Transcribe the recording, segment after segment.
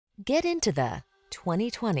Get into the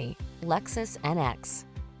 2020 Lexus NX.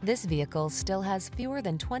 This vehicle still has fewer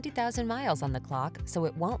than 20,000 miles on the clock, so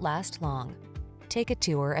it won't last long. Take a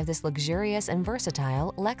tour of this luxurious and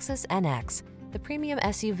versatile Lexus NX, the premium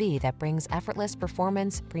SUV that brings effortless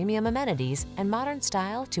performance, premium amenities, and modern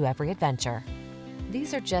style to every adventure.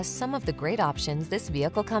 These are just some of the great options this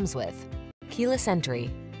vehicle comes with: keyless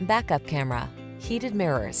entry, backup camera, heated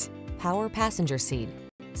mirrors, power passenger seat,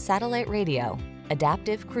 satellite radio,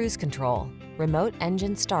 adaptive cruise control, remote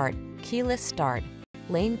engine start, keyless start,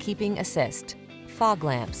 lane keeping assist, fog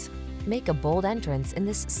lamps. Make a bold entrance in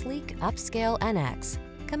this sleek, upscale NX.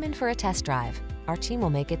 Come in for a test drive. Our team will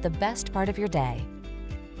make it the best part of your day.